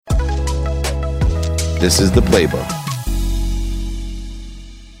This is the playbook.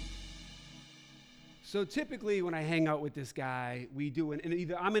 So typically when I hang out with this guy, we do and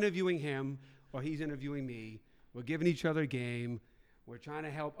either I'm interviewing him or he's interviewing me. We're giving each other a game. We're trying to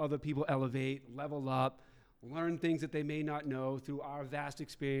help other people elevate, level up, learn things that they may not know through our vast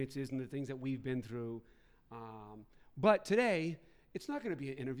experiences and the things that we've been through. But today, it's not going to be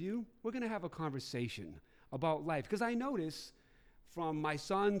an interview. We're going to have a conversation about life. Because I notice from my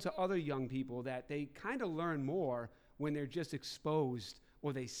son to other young people that they kind of learn more when they're just exposed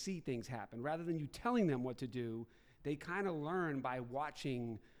or they see things happen. Rather than you telling them what to do, they kind of learn by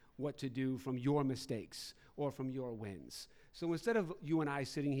watching what to do from your mistakes or from your wins. So instead of you and I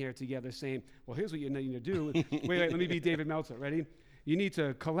sitting here together saying, well, here's what you need to do. wait, let me be David Meltzer. Ready? You need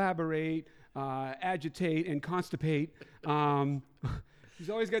to collaborate, agitate, and constipate. He's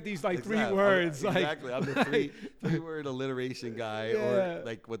always got these like 3 words. Exactly. I'm the three-word alliteration guy, or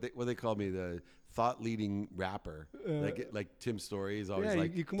like what they call me, the thought-leading rapper. Like Tim Story is always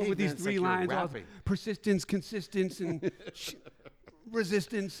like, you come up with these 3 lines: persistence, consistence, and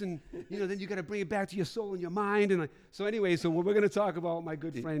resistance, and then you got to bring it back to your soul and your mind. And so we're going to talk about my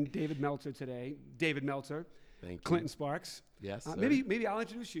good friend David Meltzer today. David Meltzer. Thank you. Clinton Sparks. Yes. Maybe I'll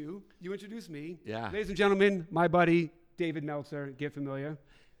introduce you. You introduce me. Yeah. Ladies and gentlemen, my buddy David Meltzer. Get familiar.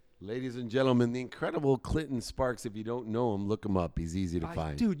 Ladies and gentlemen, the incredible Clinton Sparks. If you don't know him, look him up. He's easy to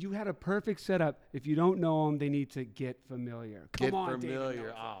find. Dude, you had a perfect setup. If you don't know him, they need to get familiar. Come on, Get familiar.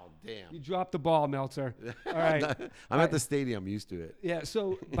 David Oh, damn. You dropped the ball, Meltzer. All right. I'm at the stadium. Used to it. Yeah.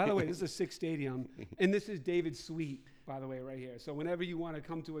 So, by the way, this is a 6 stadium, and this is David's suite, by the way, right here. So whenever you want to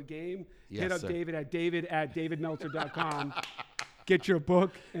come to a game, hit up David at david@davidmeltzer.com. Get your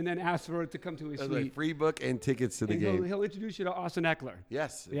book, and then ask for it to come to his suite. Like free book and tickets to the game. He'll introduce you to Austin Eckler.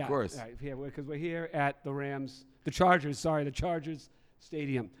 Yes, of course. All right, yeah, because we're here at the Chargers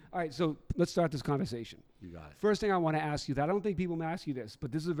Stadium. All right, so let's start this conversation. You got it. First thing I want to ask you, that I don't think people ask you this,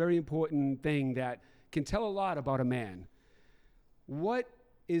 but this is a very important thing that can tell a lot about a man. What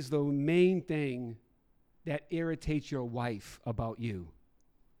is the main thing that irritates your wife about you?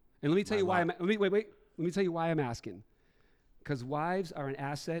 And let me tell you why. Let me tell you why I'm asking. Because wives are an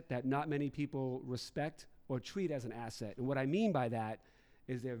asset that not many people respect or treat as an asset. And what I mean by that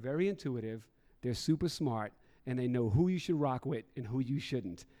is they're very intuitive, they're super smart, and they know who you should rock with and who you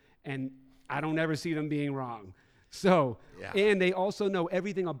shouldn't. And I don't ever see them being wrong. So, and they also know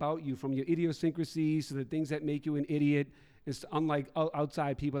everything about you, from your idiosyncrasies to the things that make you an idiot. It's unlike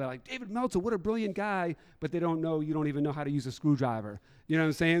outside people that are like, David Meltzer, what a brilliant guy, but they don't know, you don't even know how to use a screwdriver. You know what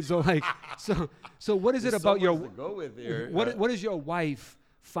I'm saying? So like, so what is it about your, go with here. What does your wife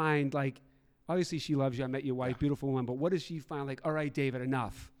find, like, obviously she loves you, I met your wife, beautiful woman, but what does she find like, all right, David,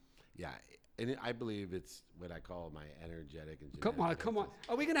 enough? Yeah, and I believe it's what I call my energetic and Come on.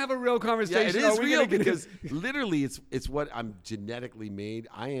 Are we going to have a real conversation? Yeah, it is real because literally it's what I'm genetically made.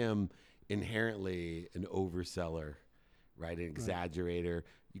 I am inherently an overseller. Right, an exaggerator.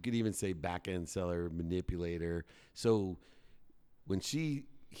 You could even say back-end seller, manipulator. So when she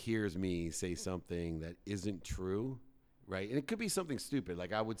hears me say something that isn't true, right, and it could be something stupid.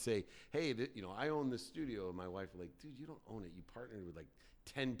 Like I would say, hey, I own this studio. And my wife would like, dude, you don't own it. You partnered with like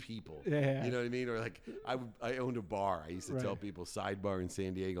 10 people. Yeah. You know what I mean? Or like I owned a bar. I used to tell people Sidebar in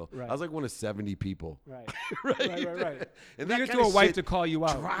San Diego. Right. I was like one of 70 people. Right. right. And that to a wife to call you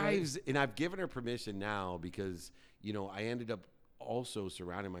out. Drives, and I've given her permission now because I ended up also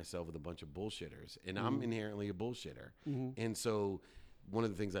surrounding myself with a bunch of bullshitters, and I'm inherently a bullshitter. And so one of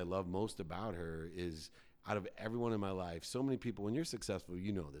the things I love most about her is, out of everyone in my life, so many people, when you're successful,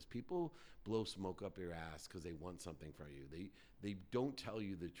 you know this, people blow smoke up your ass because they want something from you. They don't tell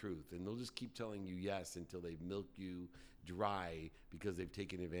you the truth, and they'll just keep telling you yes until they've milked you dry because they've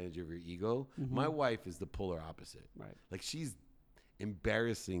taken advantage of your ego. My wife is the polar opposite. Right. Like, she's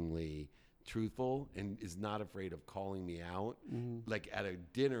embarrassingly truthful and is not afraid of calling me out, like at a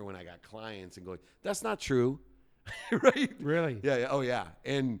dinner when I got clients, and going, that's not true. Right? Really? Yeah. Oh yeah.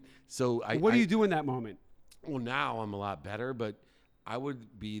 And so what do you do in that moment? Well, now I'm a lot better, but I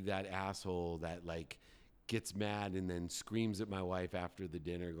would be that asshole that like gets mad and then screams at my wife after the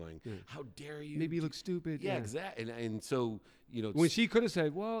dinner going, how dare you? Maybe you look stupid. Yeah, exactly. And so, when she could have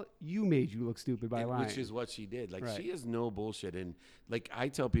said, well, you made you look stupid by lying. Which is what she did. Like, she has no bullshit. And like, I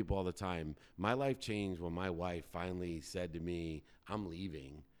tell people all the time, my life changed when my wife finally said to me, I'm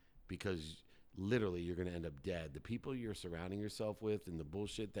leaving because literally you're going to end up dead. The people you're surrounding yourself with and the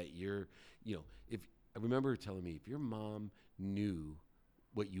bullshit that you're, if I remember her telling me, if your mom knew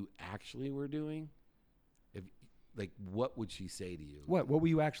what you actually were doing, what would she say to you? What were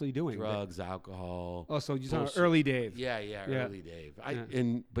you actually doing? Drugs, alcohol. Oh, so you're talking early Dave. Yeah, early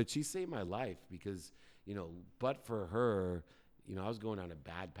Dave. But she saved my life because but for her, I was going on a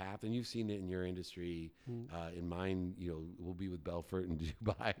bad path, and you've seen it in your industry. In mine, we'll be with Belfort in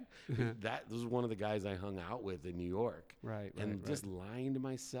Dubai. This was one of the guys I hung out with in New York. Right. And just lying to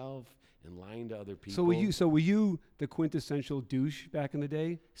myself and lying to other people. So were you the quintessential douche back in the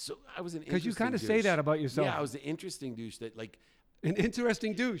day? So I was an Because you kind of say that about yourself. Yeah, I was the interesting douche that an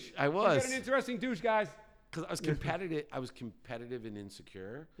interesting douche. I was. You got an interesting douche, guys. Because I was competitive. I was competitive and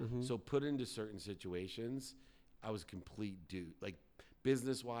insecure. So put into certain situations, I was complete douche. Like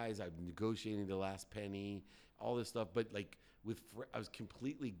business-wise, I'm negotiating the last penny, all this stuff. But I was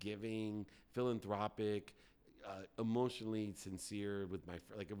completely giving, philanthropic, emotionally sincere with my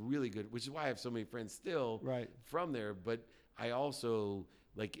a really good. Which is why I have so many friends still from there. But I also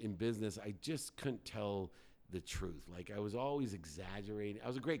in business, I just couldn't tell the truth. I was always exaggerating. I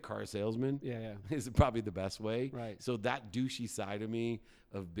was a great car salesman. Yeah. Is probably the best way. Right. So that douchey side of me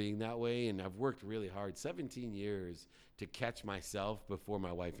of being that way, and I've worked really hard, 17 years, to catch myself before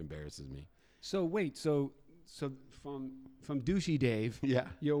my wife embarrasses me. So wait, so from douchey Dave,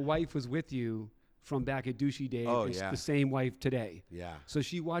 your wife was with you from back at douchey Dave. Oh, it's yeah. the same wife today. Yeah. So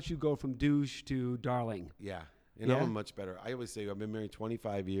she watched you go from douche to darling. Yeah. And I'm much better. I always say I've been married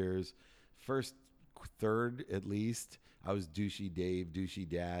 25 years. First third at least, I was douchey Dave, douchey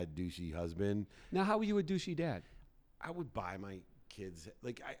dad, douchey husband. Now, how were you a douchey dad? I would buy my kids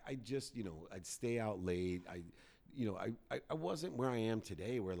I just I'd stay out late. I wasn't where I am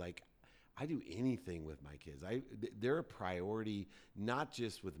today, where I do anything with my kids. They're a priority, not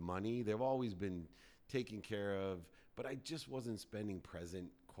just with money. They've always been taken care of, but I just wasn't spending present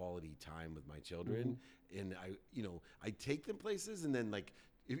quality time with my children. And I take them places, and then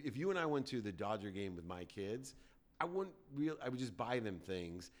if you and I went to the Dodger game with my kids, I would just buy them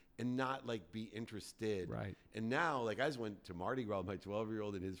things and not be interested. Right. And now I just went to Mardi Gras with my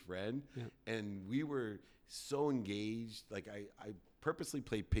 12-year-old and his friend, and we were so engaged. I purposely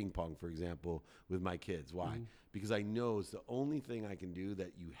play ping pong, for example, with my kids. Why? Because I know it's the only thing I can do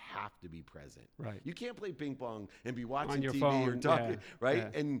that you have to be present. Right. You can't play ping pong and be watching on your TV phone, or talking, right?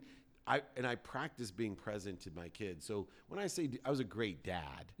 Yeah. And I practice being present to my kids. So when I say I was a great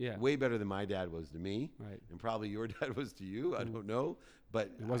dad, way better than my dad was to me, right, and probably your dad was to you. I don't know,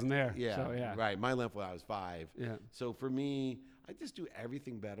 but it wasn't there. Yeah, so, yeah, right. Mine left when I was 5. Yeah. So for me, I just do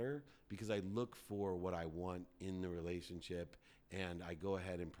everything better because I look for what I want in the relationship, and I go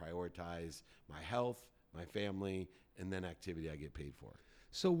ahead and prioritize my health, my family, and then activity I get paid for.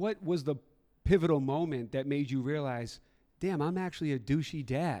 So what was the pivotal moment that made you realize, damn, I'm actually a douchey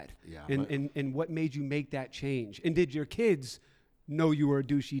dad? Yeah. And what made you make that change? And did your kids know you were a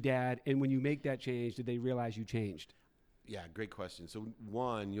douchey dad? And when you make that change, did they realize you changed? Yeah, great question. So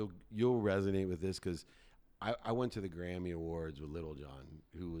one, you'll resonate with this because I went to the Grammy Awards with Little John,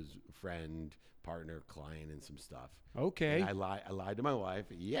 who was a friend, partner, client, and some stuff. Okay. And I lied to my wife.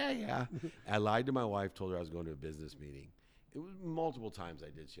 Yeah. I lied to my wife, told her I was going to a business meeting. It was multiple times I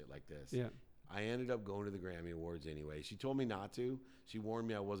did shit like this. Yeah. I ended up going to the Grammy Awards anyway. She told me not to. She warned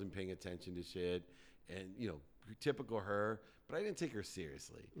me I wasn't paying attention to shit. And, typical her, but I didn't take her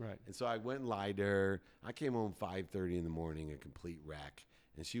seriously. Right. And so I went and lied to her. I came home 5:30 in the morning, a complete wreck.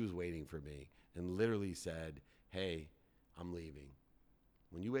 And she was waiting for me and literally said, "Hey, I'm leaving.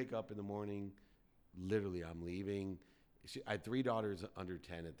 When you wake up in the morning, literally, I'm leaving." I had 3 daughters under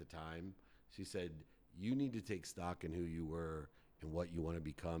 10 at the time. She said, "You need to take stock in who you were and what you want to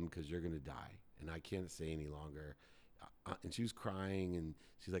become because you're going to die. And I can't say any longer." And she was crying, and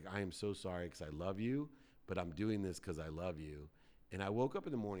she's like, "I am so sorry because I love you, but I'm doing this because I love you." And I woke up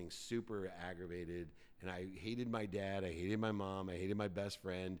in the morning super aggravated, and I hated my dad, I hated my mom, I hated my best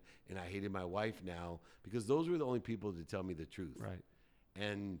friend, and I hated my wife now because those were the only people to tell me the truth. Right.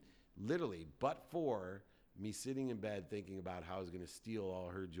 And literally, but for me sitting in bed thinking about how I was going to steal all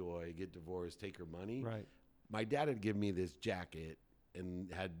her joy, get divorced, take her money. Right. My dad had given me this jacket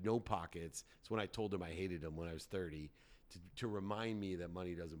and had no pockets. It's when I told him I hated him when I was 30 to remind me that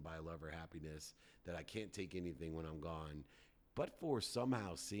money doesn't buy love or happiness, that I can't take anything when I'm gone. But for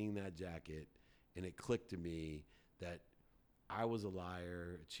somehow seeing that jacket, and it clicked to me that I was a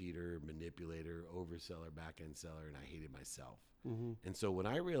liar, a cheater, manipulator, overseller, back-end seller, and I hated myself. Mm-hmm. And so when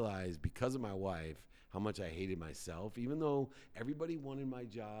I realized, because of my wife, how much I hated myself, even though everybody wanted my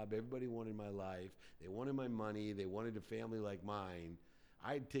job, everybody wanted my life, they wanted my money, they wanted a family like mine,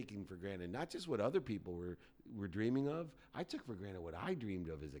 I had taken for granted not just what other people were dreaming of, I took for granted what I dreamed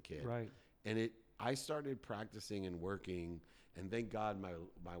of as a kid. Right. And I started practicing and working, and thank God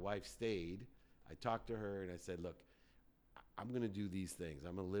my wife stayed. I talked to her and I said, "Look, I'm going to do these things.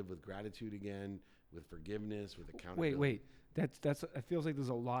 I'm going to live with gratitude again. with forgiveness, with accountability. Wait. That's. It feels like there's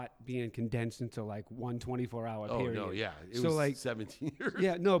a lot being condensed into like one 24-hour Oh period. no, yeah, it So, was like, 17 years.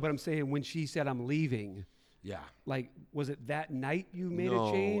 Yeah, no, but I'm saying when she said I'm leaving, Yeah. like, was it that night you made No,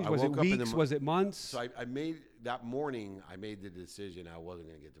 a change? I Was it woke up in the weeks? mo- Was it months? So I made that morning. I made the decision I wasn't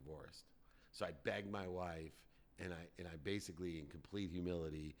going to get divorced. So I begged my wife, and I basically, in complete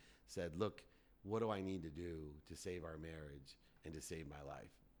humility, said, "Look, what do I need to do to save our marriage and to save my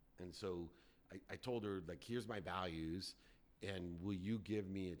life?" And so I told her, like, here's my values, and will you give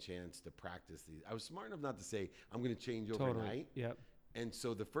me a chance to practice these? I was smart enough not to say I'm going to change overnight. Totally. Yep. And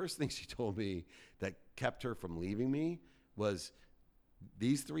so the first thing she told me that kept her from leaving me was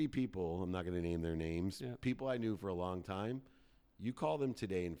these 3 people, I'm not going to name their names, Yeah. people I knew for a long time, you call them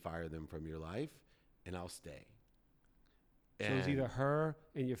today and fire them from your life, and I'll stay. So it was either her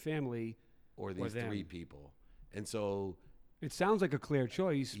and your family. or these them. 3 people. And so, It sounds like a clear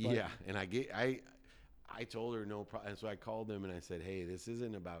choice. But yeah, and I told her no problem. And so I called them and I said, hey, this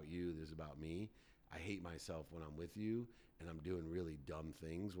isn't about you. This is about me. I hate myself when I'm with you, and I'm doing really dumb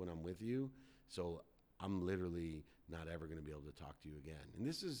things when I'm with you. So I'm literally not ever going to be able to talk to you again. And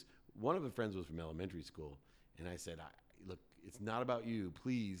this is, one of the friends was from elementary school. And I said, look, it's not about you,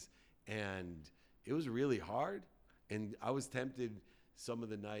 please. And it was really hard. And I was tempted some of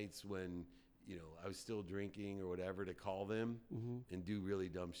the nights when, I was still drinking or whatever, to call them and do really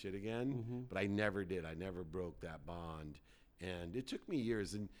dumb shit again. But I never did. I never broke that bond. And it took me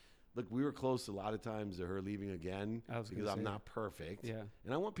years. And look, we were close a lot of times to her leaving again because I'm not perfect. Yeah.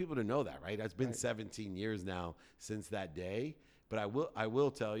 And I want people to know that, right? It's been 17 years now since that day. But I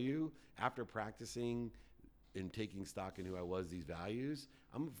will tell you, after practicing and taking stock in who I was, these values,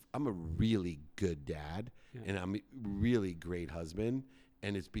 I'm a really good dad, and I'm a really great husband.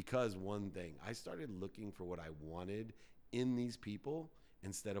 And it's because one thing, I started looking for what I wanted in these people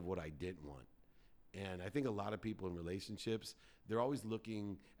instead of what I didn't want. And I think a lot of people in relationships, they're always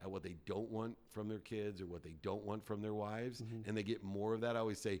looking at what they don't want from their kids or what they don't want from their wives, and they get more of that. I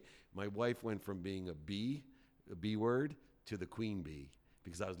always say, my wife went from being a B word, to the queen bee,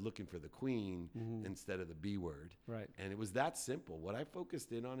 because I was looking for the queen instead of the B word. Right. And it was that simple. What I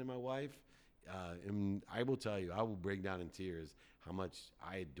focused in on in my wife, and I will tell you, I will break down in tears how much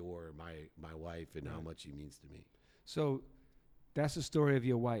I adore my wife and how much she means to me. So that's the story of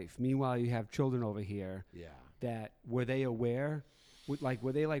your wife. Meanwhile, you have children over here. Yeah. That were they aware?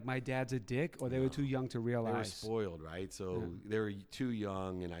 Were they like, my dad's a dick, or they were too young to realize? They were spoiled, right? So they were too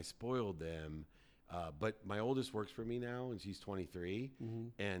young, and I spoiled them. But my oldest works for me now, and she's 23,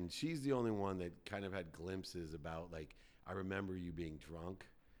 and she's the only one that kind of had glimpses about, like, I remember you being drunk,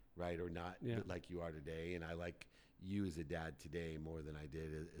 right, or not like you are today, and I like you as a dad today more than I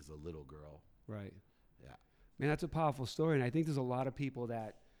did as a little girl. Right. Yeah. Man, that's a powerful story, and I think there's a lot of people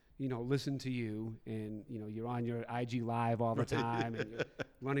that, listen to you, and, you're on your IG Live all the time, and you're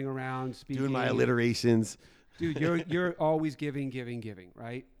running around speaking. Doing my alliterations. Dude, you're always giving,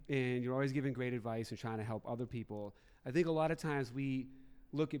 right? And you're always giving great advice and trying to help other people. I think a lot of times we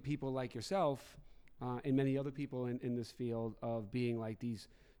look at people like yourself and many other people in this field of being like these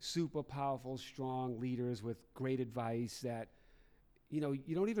super powerful, strong leaders with great advice that, you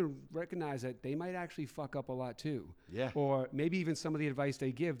don't even recognize that they might actually fuck up a lot too. Yeah. Or maybe even some of the advice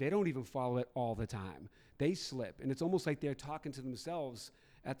they give, they don't even follow it all the time. They slip. And it's almost like they're talking to themselves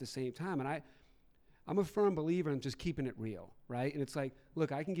at the same time. And I'm a firm believer in just keeping it real, right? And it's like,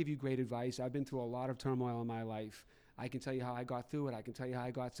 look, I can give you great advice. I've been through a lot of turmoil in my life. I can tell you how I got through it. I can tell you how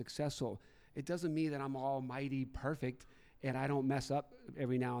I got successful. It doesn't mean that I'm almighty perfect and I don't mess up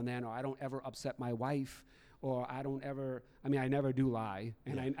every now and then, or I don't ever upset my wife, or I never do lie,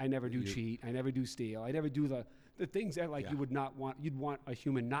 and I never do cheat. I never do steal. I never do the things that you'd want a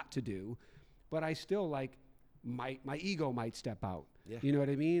human not to do. But I still my ego might step out. Yeah. You know what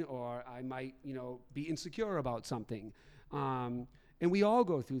I mean? Or I might, be insecure about something. And we all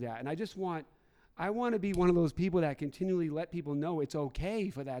go through that. And I want to be one of those people that continually let people know it's okay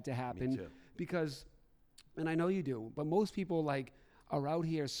for that to happen. Me too. Because, and I know you do, but most people are out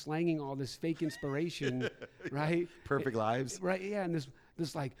here slanging all this fake inspiration, right? Perfect lives. Right, yeah, and this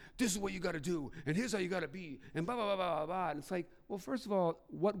is what you got to do, and here's how you got to be, and blah, blah, blah, blah, blah. And it's like, well, first of all,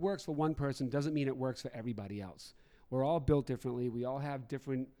 what works for one person doesn't mean it works for everybody else. We're all built differently. We all have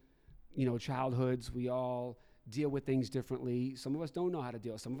different, childhoods. We all deal with things differently. Some of us don't know how to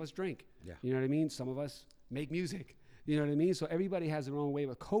deal. Some of us drink. Yeah. You know what I mean? Some of us make music. You know what I mean? So everybody has their own way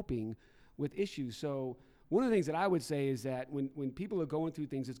of coping with issues. So one of the things that I would say is that when people are going through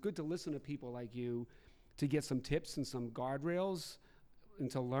things, it's good to listen to people like you to get some tips and some guardrails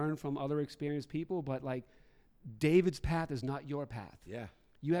and to learn from other experienced people. But David's path is not your path. Yeah.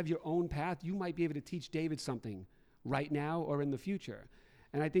 You have your own path. You might be able to teach David something right now or in the future.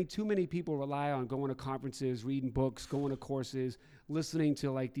 And I think too many people rely on going to conferences, reading books, going to courses, listening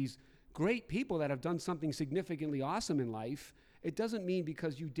to like these great people that have done something significantly awesome in life. It doesn't mean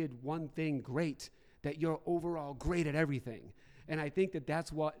because you did one thing great that you're overall great at everything. And I think that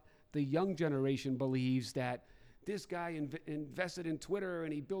that's what the young generation believes, that this guy invested in Twitter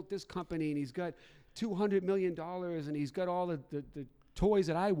and he built this company and he's got $200 million and he's got all the toys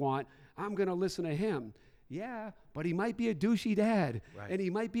that I want. I'm going to listen to him. Yeah, but he might be a douchey dad, Right. and he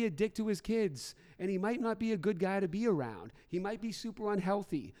might be a dick to his kids, and he might not be a good guy to be around. He might be super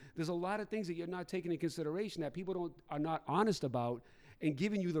unhealthy. There's a lot of things that you're not taking into consideration that people are not honest about, and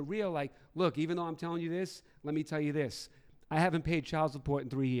giving you the real, like, look, even though I'm telling you this, let me tell you this. I haven't paid child support in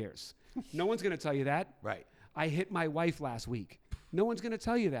 3 years. No one's going to tell you that. Right. I hit my wife last week. No one's going to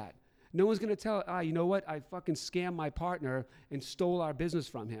tell you that. No one's going to tell, you know what? I fucking scammed my partner and stole our business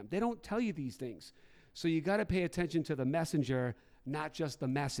from him. They don't tell you these things. So you got to pay attention to the messenger, not just the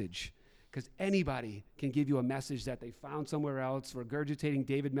message, because anybody can give you a message that they found somewhere else, regurgitating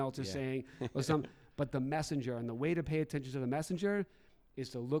David Meltzer saying, or some. But the messenger, and the way to pay attention to the messenger is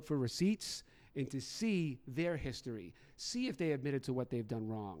to look for receipts and to see their history. See if they admitted to what they've done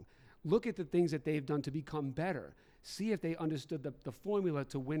wrong. Look at the things that they've done to become better. See if they understood the formula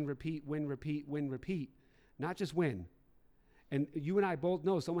to win, repeat, win, repeat, win, repeat, not just win. And you and I both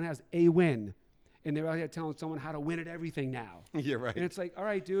know someone has a win, and they're out here telling someone how to win at everything now. You're right. And it's like, all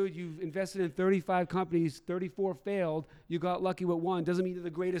right, dude, you've invested in 35 companies, 34 failed, you got lucky with one. Doesn't mean you're the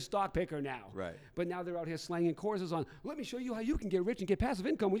greatest stock picker now. Right. But now they're out here slanging courses on, let me show you how you can get rich and get passive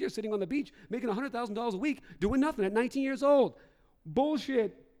income when you're sitting on the beach making $100,000 a week, doing nothing at 19 years old.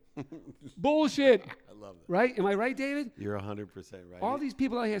 Bullshit. Bullshit. I love that. Right? Am I right, David? You're 100% right. All these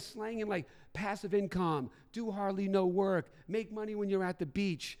people out here slanging like passive income, do hardly no work, make money when you're at the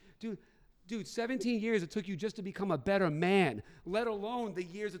beach. Dude, 17 years it took you just to become a better man, let alone the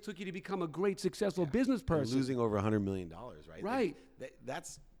years it took you to become a great, successful business person. And losing over $100 million, right? Right.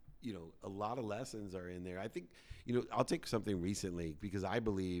 That's, a lot of lessons are in there. I think, I'll take something recently because I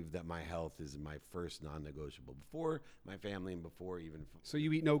believe that my health is my first non-negotiable before my family and before even. So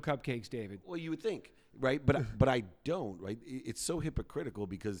you eat no cupcakes, David. Well, you would think, right? But I don't, right? It's so hypocritical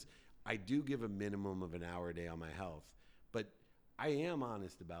because I do give a minimum of an hour a day on my health, but I am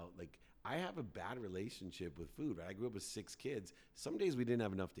honest about, like, I have a bad relationship with food. Right? I grew up with 6 kids. Some days we didn't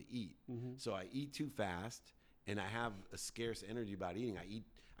have enough to eat. Mm-hmm. So I eat too fast, and I have a scarce energy about eating.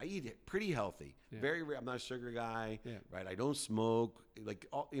 I eat pretty healthy. Yeah. Very rare. I'm not a sugar guy, right? I don't smoke.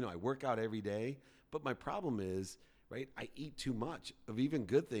 I work out every day. But my problem is, right, I eat too much of even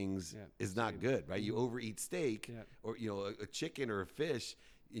good things is not good, right? Mm-hmm. You overeat steak or, a chicken or a fish,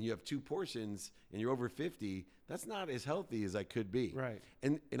 and you have 2 portions and you're over 50, that's not as healthy as I could be. Right.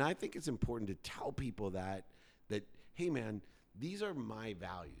 And I think it's important to tell people that, hey man, these are my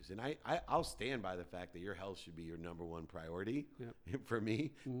values. And I'll stand by the fact that your health should be your number one priority for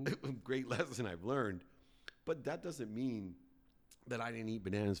me. Mm-hmm. Great lesson I've learned. But that doesn't mean that I didn't eat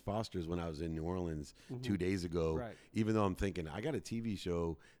Bananas Foster's when I was in New Orleans 2 days ago, even though I'm thinking, I got a TV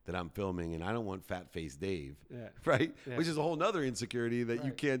show that I'm filming and I don't want Fat Face Dave, right? Yeah. Which is a whole nother insecurity that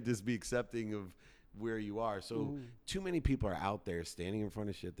you can't just be accepting of where you are. So too many people are out there standing in front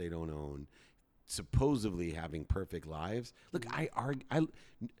of shit they don't own, supposedly having perfect lives. Look,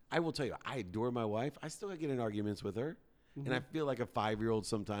 I will tell you, I adore my wife. I still get in arguments with her. Mm-hmm. And I feel like a 5-year-old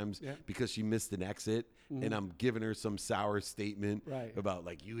sometimes because she missed an exit and I'm giving her some sour statement about,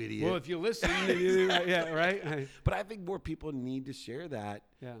 like, you idiot. Well, if you listen, right? But I think more people need to share that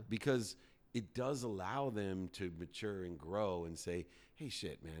because it does allow them to mature and grow and say, hey,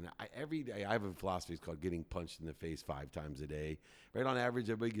 shit, man, every day I have a philosophy called getting punched in the face 5 times a day. Right? On average,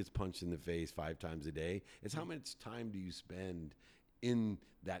 everybody gets punched in the face 5 times a day. It's how much time do you spend in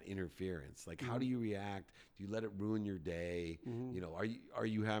that interference? Like, how do you react? Do you let it ruin your day? Are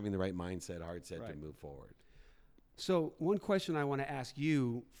you having the right mindset, heart set to move forward? So one question I want to ask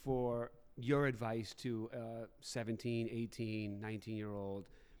you for your advice to a 17, 18, 19-year-old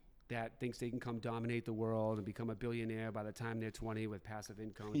that thinks they can come dominate the world and become a billionaire by the time they're 20 with passive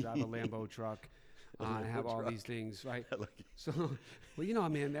income, drive a Lambo truck, and have all these things, right? I like it. So, well,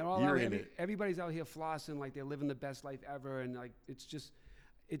 man, they're all out here. Everybody's out here flossing like they're living the best life ever, and like it's just,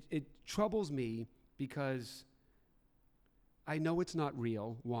 it troubles me because I know it's not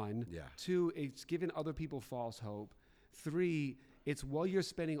real. 1, 2, it's giving other people false hope. 3, it's while you're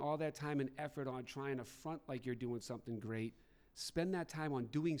spending all that time and effort on trying to front like you're doing something great, spend that time on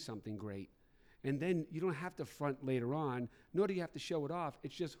doing something great. And then you don't have to front later on, nor do you have to show it off.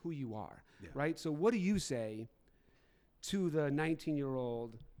 It's just who you are, right? So what do you say to the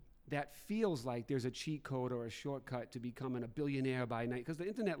 19-year-old that feels like there's a cheat code or a shortcut to becoming a billionaire by night? Because the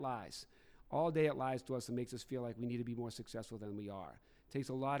internet lies. All day it lies to us and makes us feel like we need to be more successful than we are. Takes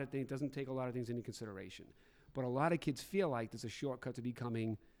a lot of things, doesn't take a lot of things into consideration. But a lot of kids feel like there's a shortcut to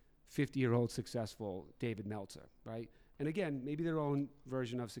becoming 50-year-old successful David Meltzer, right? And again, maybe their own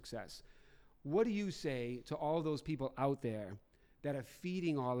version of success. What do you say to all those people out there that are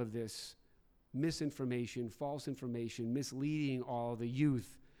feeding all of this misinformation, false information, misleading all the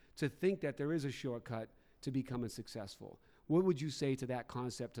youth to think that there is a shortcut to becoming successful? What would you say to that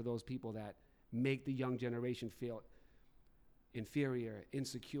concept, to those people that make the young generation feel inferior,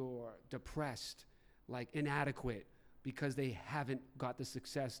 insecure, depressed, like inadequate, because they haven't got the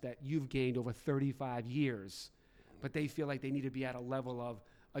success that you've gained over 35 years, but they feel like they need to be at a level of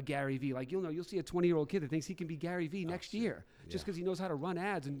a Gary Vee? Like, you'll see a 20-year-old kid that thinks he can be Gary Vee next year just because he knows how to run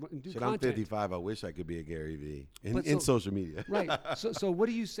ads and do content. I'm 55. I wish I could be a Gary Vee in social media. Right. So what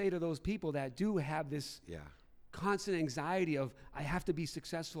do you say to those people that do have this constant anxiety of, I have to be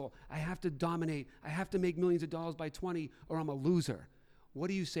successful, I have to dominate, I have to make millions of dollars by 20 or I'm a loser? What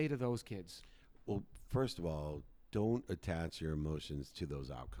do you say to those kids? Well, first of all, don't attach your emotions to those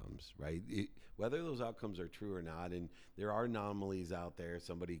outcomes, right? Whether those outcomes are true or not, and there are anomalies out there.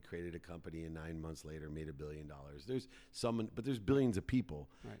 Somebody created a company and 9 months later made $1 billion. There's someone, but there's billions of people.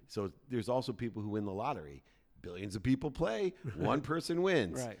 Right. So there's also people who win the lottery. Billions of people play, one person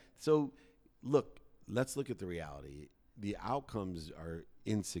wins. Right. So let's look at the reality. The outcomes are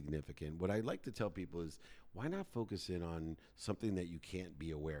insignificant. What I like to tell people is, why not focus in on something that you can't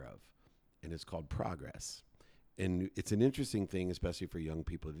be aware of? And it's called progress. And it's an interesting thing, especially for young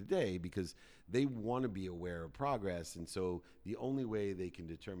people today, because they want to be aware of progress. And so the only way they can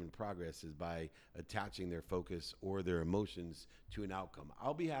determine progress is by attaching their focus or their emotions to an outcome.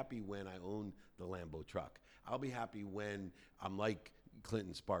 I'll be happy when I own the Lambo truck. I'll be happy when I'm like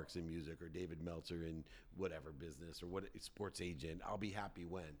Clinton Sparks in music, or David Meltzer in whatever business, or what sports agent. I'll be happy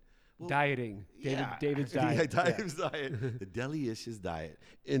when. Well, dieting. David's diet. David's diet. The delicious diet.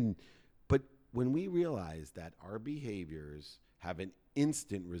 But when we realize that our behaviors have an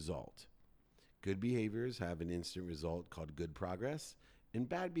instant result, good behaviors have an instant result called good progress, and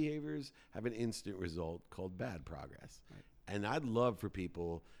bad behaviors have an instant result called bad progress. Right. And I'd love for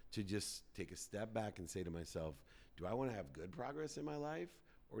people to just take a step back and say to myself, do I want to have good progress in my life,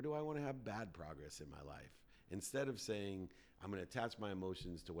 or do I want to have bad progress in my life? Instead of saying, I'm going to attach my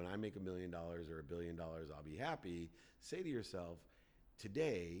emotions to when I make $1 million or $1 billion, I'll be happy, say to yourself,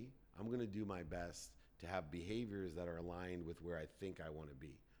 today, I'm going to do my best to have behaviors that are aligned with where I think I want to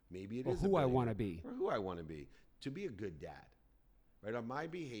be. Maybe it is who I want to be. Or who I want to be. To be a good dad. Right? Are my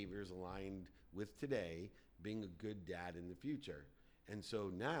behaviors aligned with today being a good dad in the future? And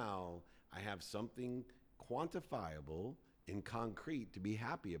so now I have something quantifiable and concrete to be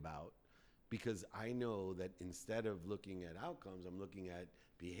happy about, because I know that instead of looking at outcomes, I'm looking at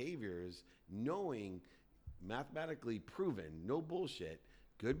behaviors, knowing, mathematically proven, no bullshit,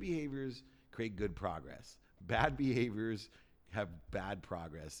 good behaviors create good progress. Bad behaviors have bad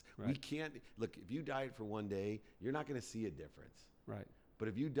progress. Right. We can't, look, if you diet for one day, you're not going to see a difference. Right. But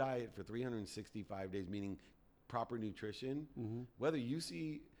if you diet for 365 days, meaning proper nutrition, whether you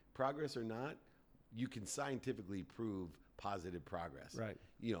see progress or not, you can scientifically prove positive progress. Right.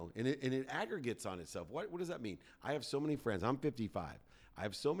 And it aggregates on itself. What does that mean? I have so many friends. I'm 55. I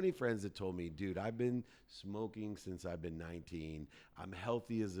have so many friends that told me, dude, I've been smoking since I've been 19. I'm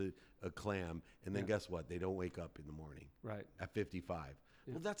healthy as a clam. And then guess what? They don't wake up in the morning. Right. At 55.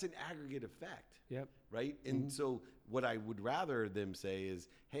 Yeah. Well, that's an aggregate effect. Yep. Right? And so what I would rather them say is,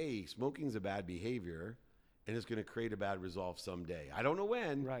 hey, smoking's a bad behavior, and it's going to create a bad result someday. I don't know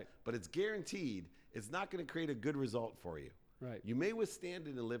when, Right. but it's guaranteed it's not going to create a good result for you. Right. You may withstand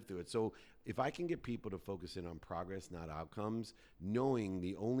it and live through it. So if I can get people to focus in on progress, not outcomes, knowing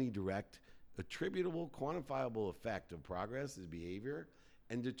the only direct, attributable, quantifiable effect of progress is behavior,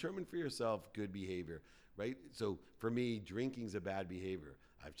 and determine for yourself good behavior, right? So for me, drinking's a bad behavior.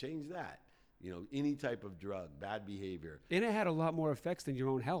 I've changed that. Any type of drug, bad behavior. And it had a lot more effects than your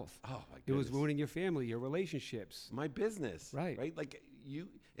own health. Oh my goodness. It was ruining your family, your relationships. My business. Right. Right?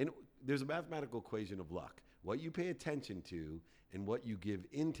 And there's a mathematical equation of luck. What you pay attention to and what you give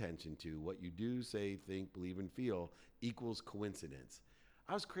intention to, what you do, say, think, believe, and feel, equals coincidence.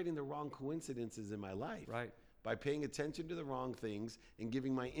 I was creating the wrong coincidences in my life. Right. By paying attention to the wrong things and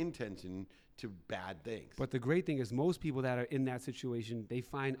giving my intention to bad things. But the great thing is, most people that are in that situation, they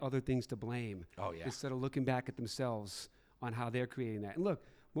find other things to blame. Oh, yeah. Instead of looking back at themselves on how they're creating that. And look,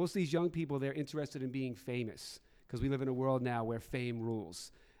 most of these young people, they're interested in being famous, because we live in a world now where fame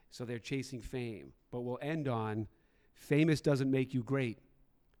rules. So they're chasing fame. But we'll end on, famous doesn't make you great,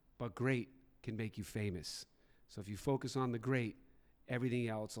 but great can make you famous. So if you focus on the great, everything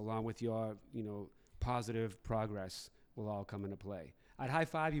else, along with your, positive progress, will all come into play. I'd high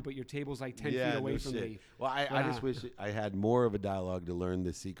five you, but your table's like 10 feet away from me. Well, I just wish I had more of a dialogue to learn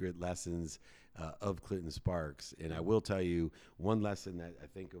the secret lessons of Clinton Sparks. And I will tell you one lesson that I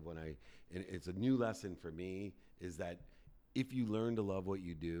think of and it's a new lesson for me, is that if you learn to love what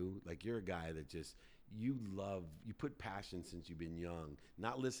you do, like you're a guy that just, you put passion since you've been young,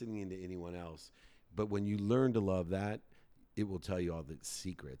 not listening to anyone else. But when you learn to love that, it will tell you all the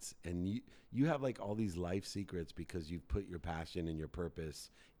secrets. And you have like all these life secrets because you've put your passion and your purpose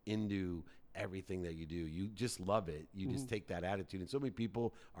into everything that you do. You just love it. You just take that attitude. And so many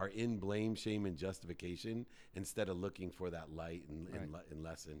people are in blame, shame, and justification instead of looking for that light and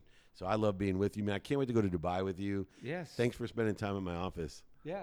lesson. So I love being with you, man. I can't wait to go to Dubai with you. Yes. Thanks for spending time in my office.